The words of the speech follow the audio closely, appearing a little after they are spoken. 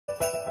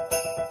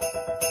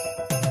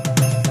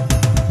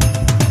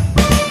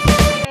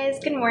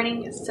Good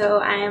morning. So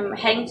I'm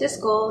heading to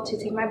school to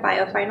take my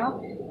bio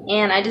final,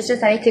 and I just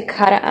decided to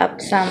cut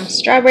up some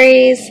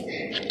strawberries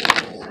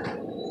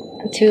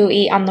to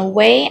eat on the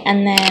way,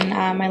 and then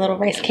my little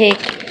rice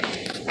cake,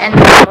 and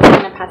then I was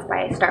gonna pass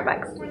by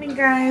Starbucks. Good morning,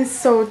 guys.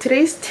 So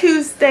today's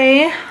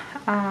Tuesday.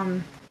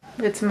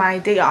 It's my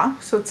day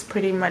off, so it's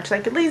pretty much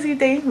like a lazy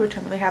day, which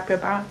I'm really happy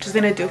about. Just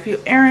gonna do a few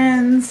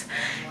errands,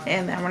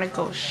 and then I'm gonna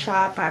go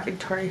shop at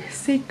Victoria's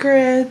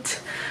Secret.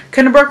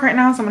 Kind of broke right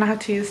now, so I'm gonna have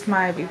to use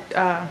my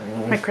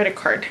my credit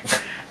card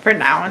for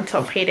now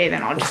until payday.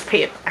 Then I'll just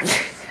pay it back.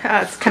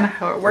 It's kind of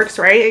how it works,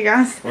 right? I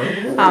guess. So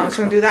I'm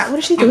gonna do that. What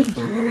is she doing?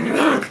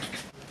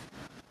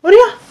 What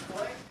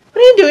are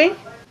you doing?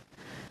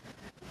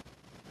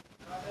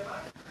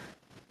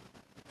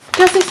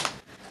 Justice.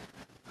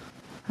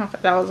 Okay,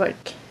 that was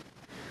like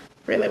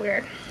really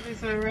weird. Okay,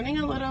 so we're running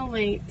a little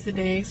late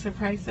today.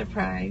 Surprise,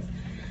 surprise.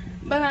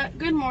 But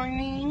good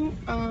morning.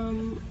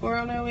 We're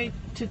on our way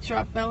to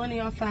drop Melanie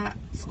off at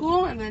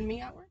school and then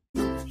me at work.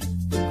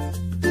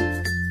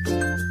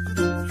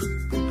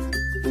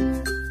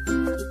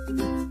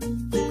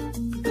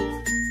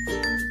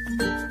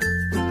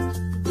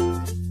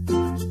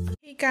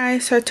 Hey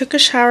guys, so I took a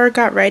shower,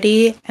 got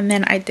ready, and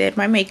then I did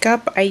my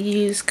makeup. I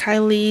used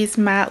Kylie's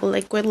matte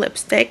liquid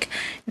lipstick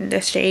in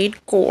the shade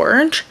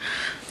Gorge.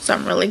 So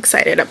I'm really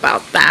excited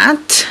about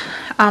that.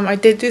 I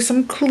did do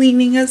some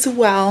cleaning as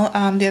well.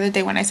 The other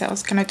day when I said I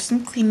was gonna do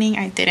some cleaning,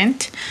 I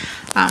didn't.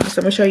 So I'm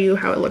gonna show you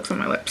how it looks on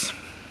my lips.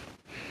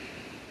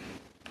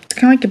 It's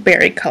kind of like a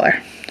berry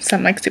color. So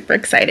I'm like super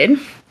excited.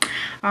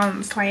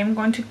 So I am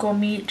going to go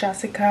meet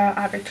Jessica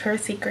at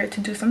Victoria's Secret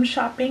to do some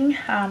shopping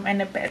in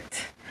a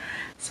bit.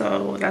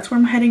 So that's where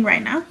I'm heading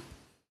right now.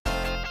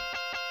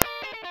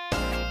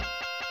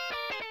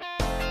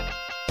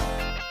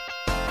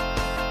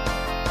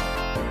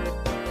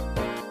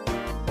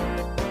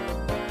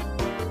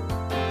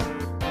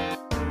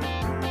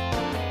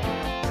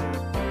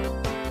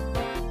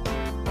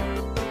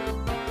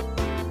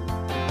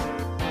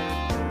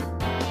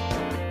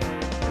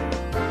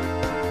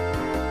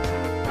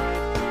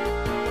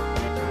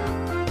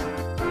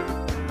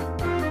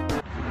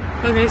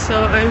 Okay,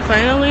 so I'm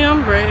finally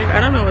on break.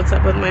 I don't know what's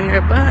up with my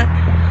hair, but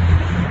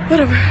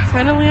whatever.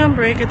 Finally on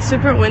break. It's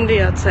super windy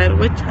outside,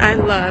 which I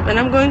love. And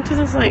I'm going to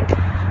this like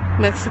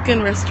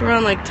Mexican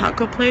restaurant, like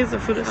taco place. The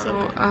food is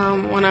so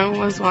when I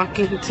was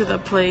walking to the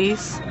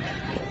place,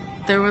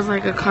 there was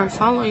like a car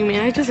following me.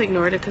 I just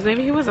ignored it because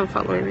maybe he wasn't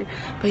following me,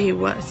 but he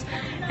was.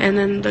 And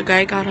then the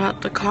guy got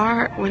out the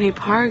car when he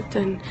parked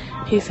and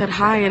he said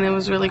hi, and it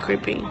was really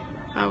creepy.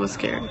 I was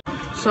scared.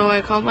 So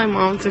I called my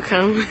mom to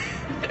come.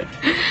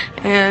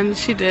 And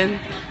she did,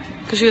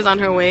 because she was on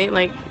her way,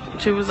 like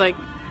she was like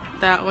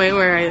that way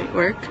where I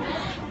work,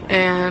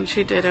 and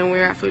she did, and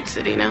we're at Food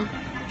City now.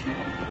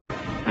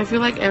 I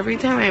feel like every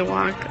time I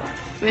walk,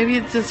 maybe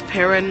it's just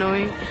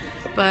paranoid,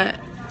 but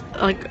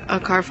like a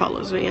car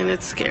follows me and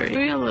it's scary.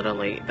 Maybe a little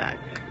late back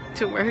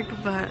to work,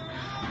 but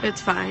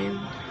it's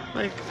fine.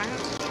 Like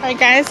Alright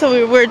guys, so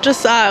we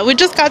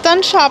just got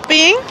done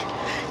shopping,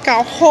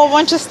 got a whole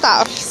bunch of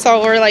stuff,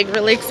 so we're like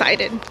really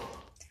excited.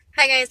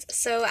 Hi guys,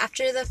 so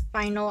after the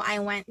final I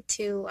went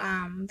to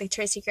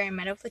Victoria's Secret and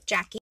met up with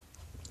Jackie.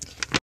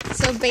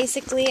 So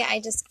basically I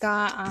just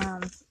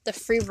got the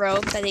free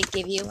robe that they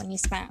give you when you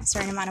spend a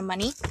certain amount of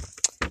money.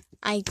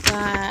 I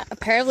got a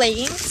pair of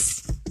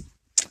leggings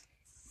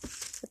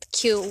with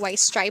cute white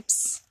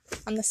stripes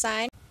on the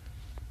side.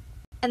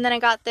 And then I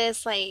got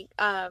this like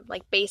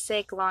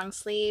basic long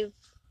sleeve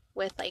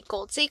with like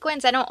gold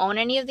sequins. I don't own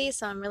any of these,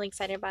 so I'm really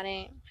excited about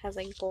it. It has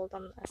like gold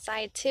on the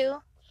side too.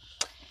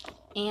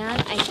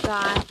 And I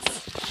got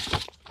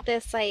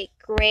this like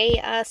gray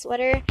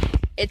sweater.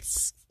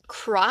 It's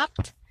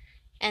cropped,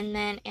 and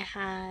then it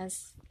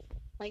has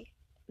like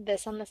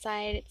this on the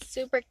side. It's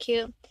super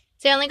cute.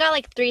 So I only got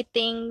like 3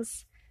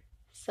 things,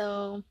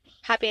 so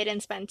happy I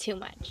didn't spend too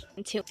much.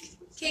 Okay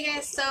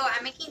guys, so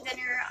I'm making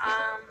dinner.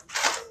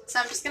 So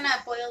I'm just gonna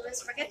boil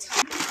this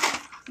rigatoni.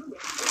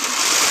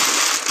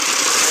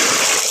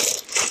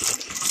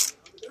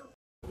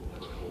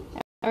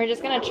 We're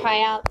just gonna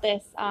try out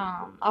this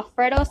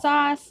Alfredo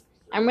sauce.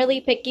 I'm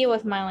really picky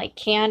with my like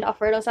canned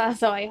Alfredo sauce,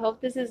 so I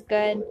hope this is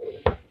good.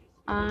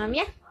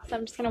 Yeah, so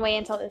I'm just gonna wait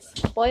until this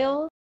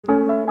boils.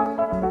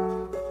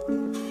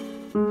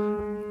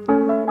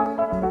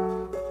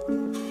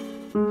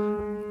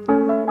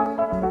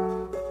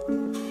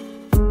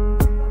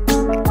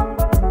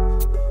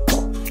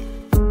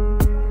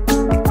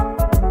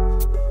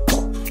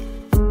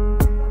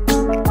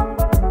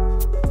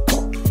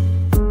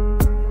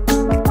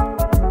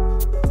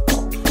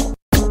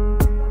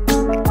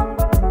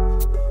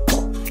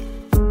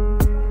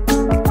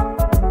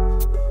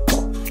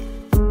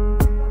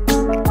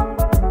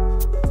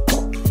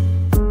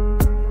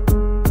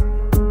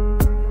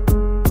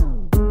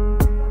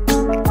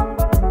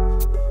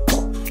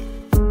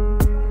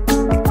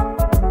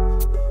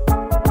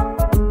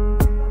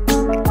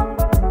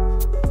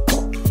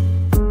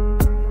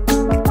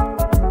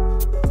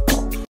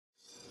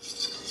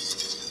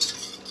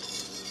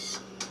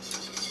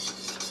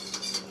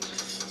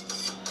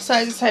 So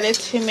I decided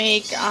to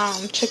make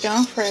chicken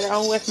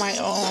Alfredo with my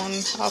own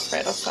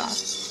Alfredo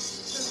sauce.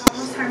 It's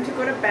almost time to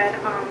go to bed.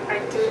 I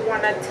do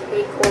want to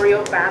take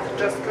Oreo bath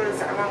just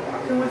because I went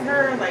walking with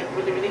her like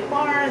really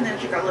far, and then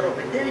she got a little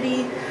bit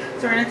dirty.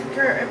 So we're gonna take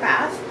her a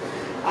bath.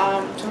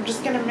 So I'm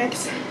just gonna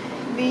mix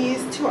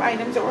these two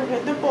items that were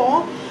in the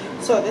bowl.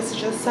 So this is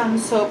just some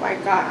soap I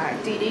got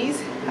at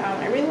Didi's.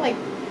 I really like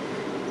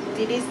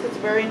Didi's. It's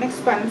very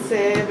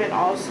inexpensive, and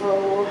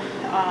also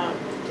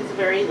it's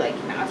very like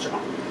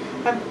natural.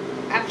 I'm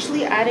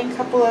actually adding a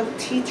couple of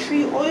tea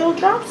tree oil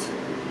drops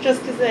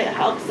just because it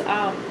helps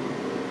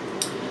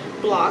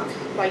block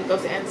like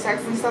those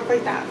insects and stuff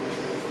like that.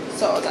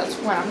 So that's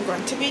what I'm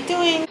going to be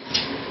doing.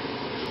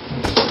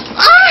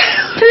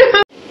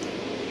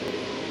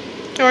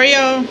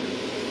 Oreo.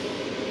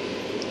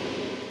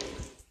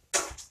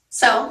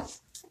 So,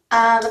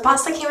 the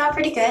pasta came out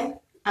pretty good.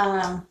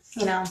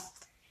 You know,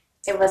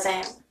 it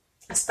wasn't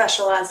as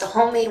special as the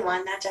homemade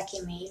one that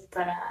Jackie made,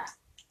 but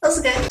it was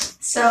good.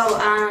 So,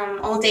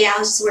 all day I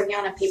was just working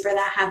on a paper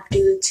that I have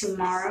due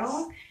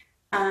tomorrow.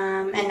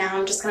 And now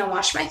I'm just gonna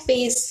wash my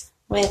face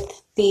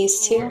with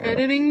these two. We're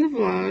editing the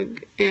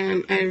vlog,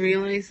 and I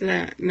realized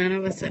that none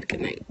of us said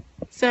goodnight.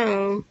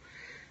 So,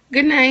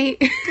 good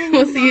night.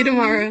 We'll see you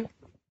tomorrow.